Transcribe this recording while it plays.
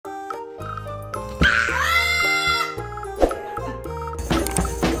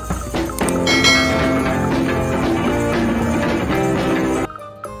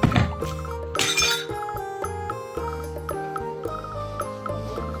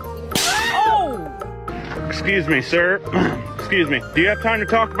Excuse me, sir. Excuse me. Do you have time to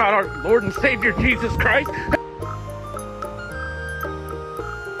talk about our Lord and Savior Jesus Christ?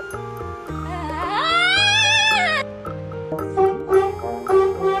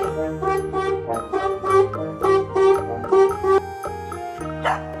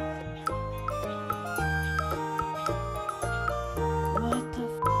 What the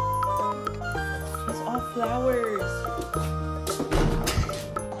f? It's all flowers.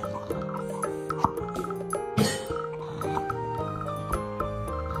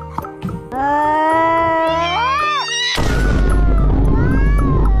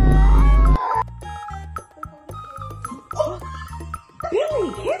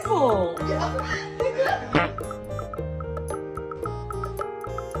 Billy, careful!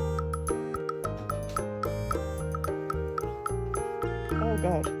 Oh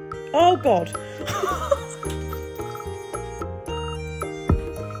God. Oh God.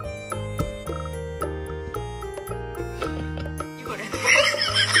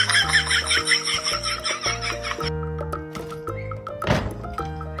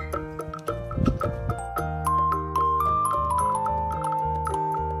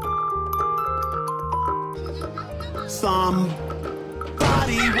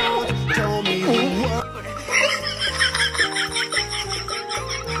 Somebody once told me the word.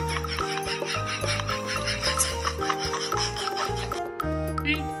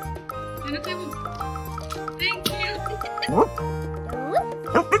 Thank you.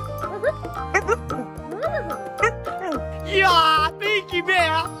 Yeah, Pinky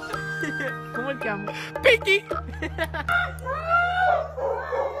Bear. ¿Cómo te llamo? Pinky.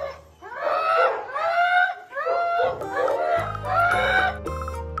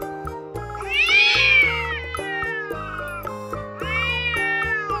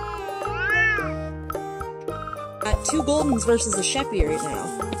 Got 2 Goldens versus a Sheppy right now.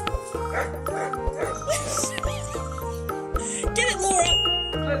 Get it, Laura!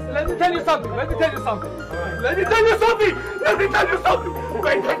 Let me tell you something. Let me tell you something. Let me tell you something. Let me tell you something.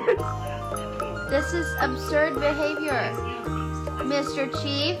 Wait. This is absurd behavior. Mr.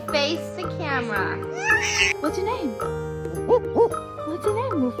 Chief, face the camera. What's your name? What's your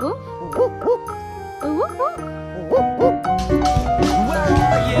name, Woof Woof? Woof Woof? Where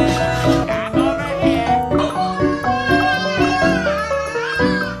are you? I'm over here.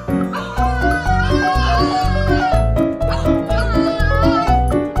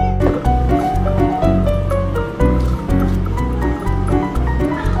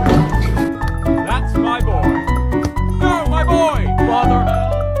 That's my boy. No, my boy. Father.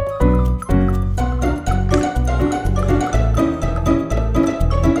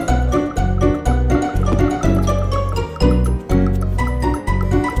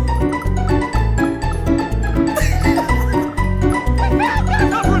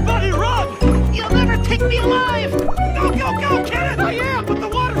 Everybody run! You'll never take me alive! Go, go, go, Kenneth! I am, but the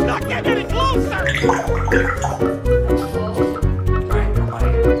water's not getting any closer!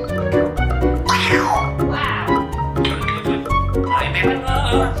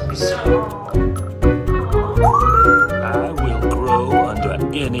 I will grow under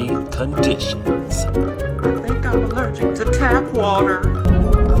any conditions. I think I'm allergic to tap water.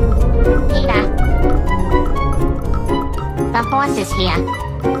 Peter, the horse is here.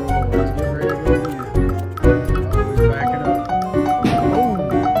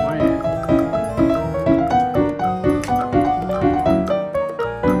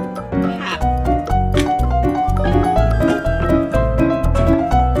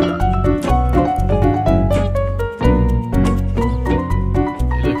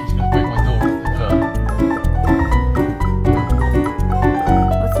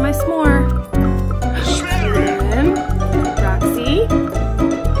 What's my s'more? Lynn, Roxy,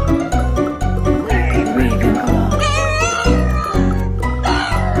 Ravenclaw.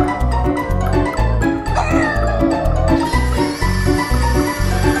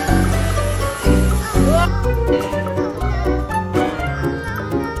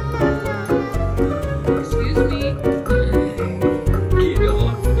 Excuse me. Get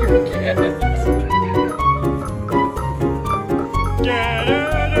off your cat.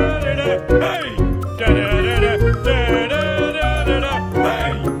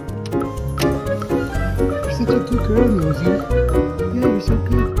 You're such a good girl, Rosie. Yeah, you're so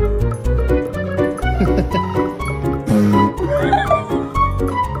good.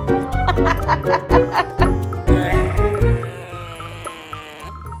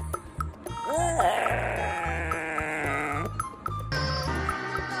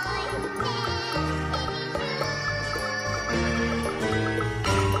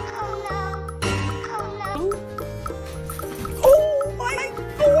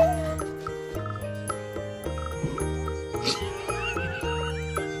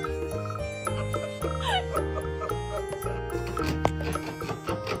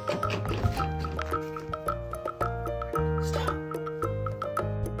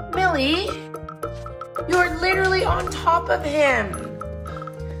 Really? You're literally on top of him.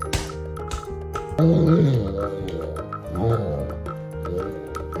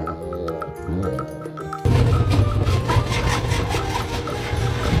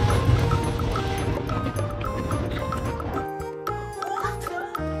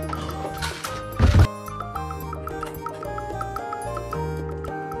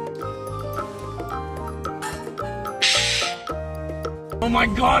 Oh my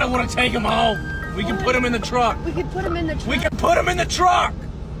God, I want to take him home. We can put him in the truck. We can put him in the truck. We can put him in the truck.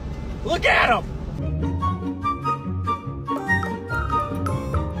 Look at him.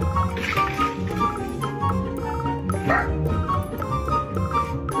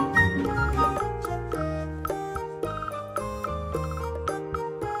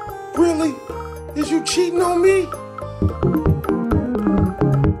 Really? Is you cheating on me?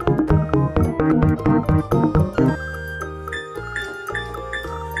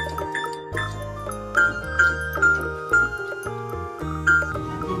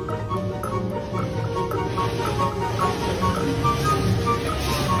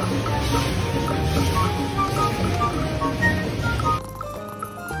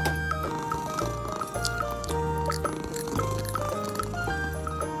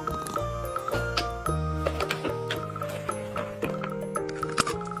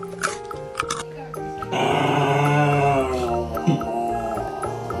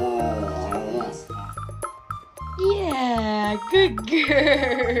 Yeah, good girl.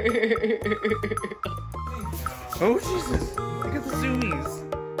 Oh, Jesus. Look at the zoomies.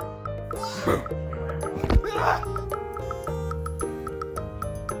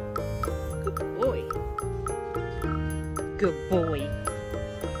 Good boy. Good boy.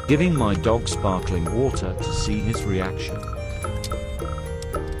 Giving my dog sparkling water to see his reaction.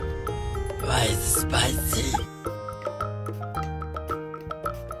 Why is it spicy?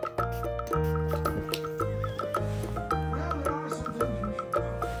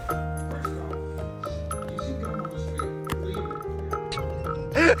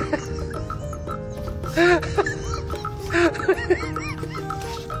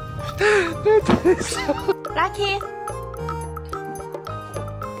 Lucky.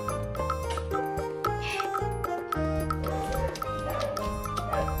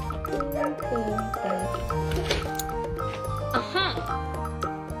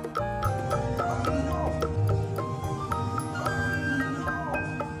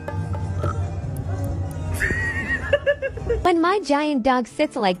 When my giant dog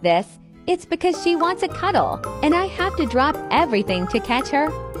sits like this, it's because she wants a cuddle, and I have to drop everything to catch her.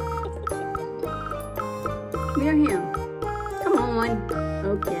 Near him. Come on.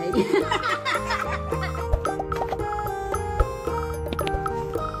 Okay.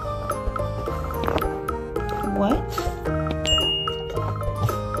 What?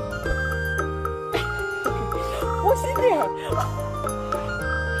 What's in there?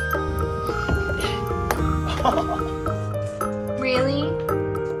 Really?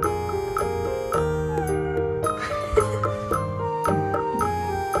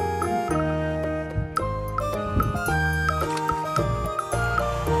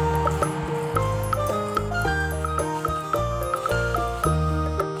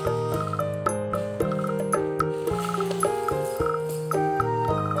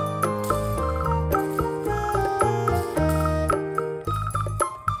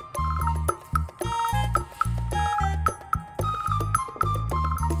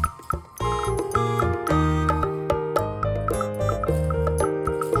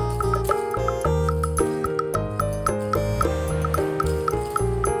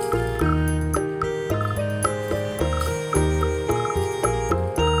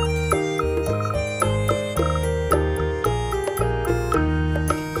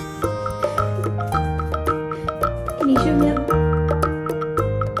 Can you show me?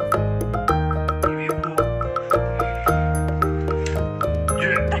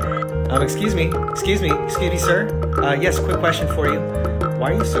 Excuse me, sir. Yes, quick question for you.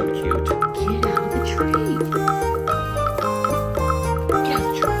 Why are you so cute? Get out of the tree. Get out of the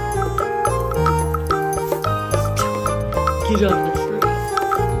tree. Get out of the tree.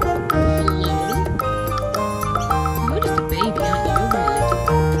 Hello? You're just a baby, aren't you? You're really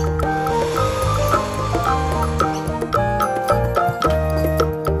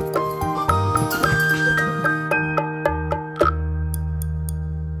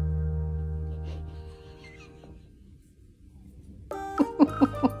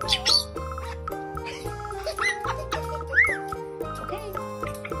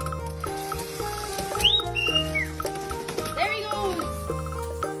There he goes.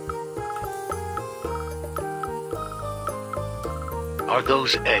 Are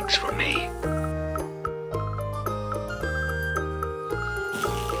those eggs for me?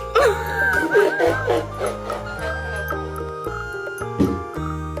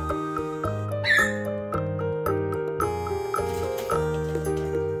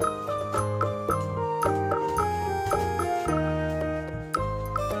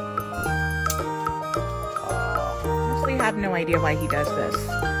 Honestly, have no idea why he does this.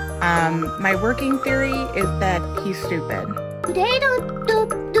 My working theory is that he's stupid.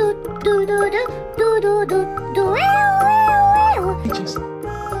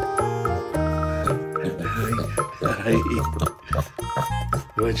 Hi.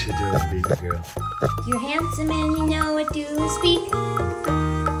 What you doing, baby girl? You're handsome and you know what to speak.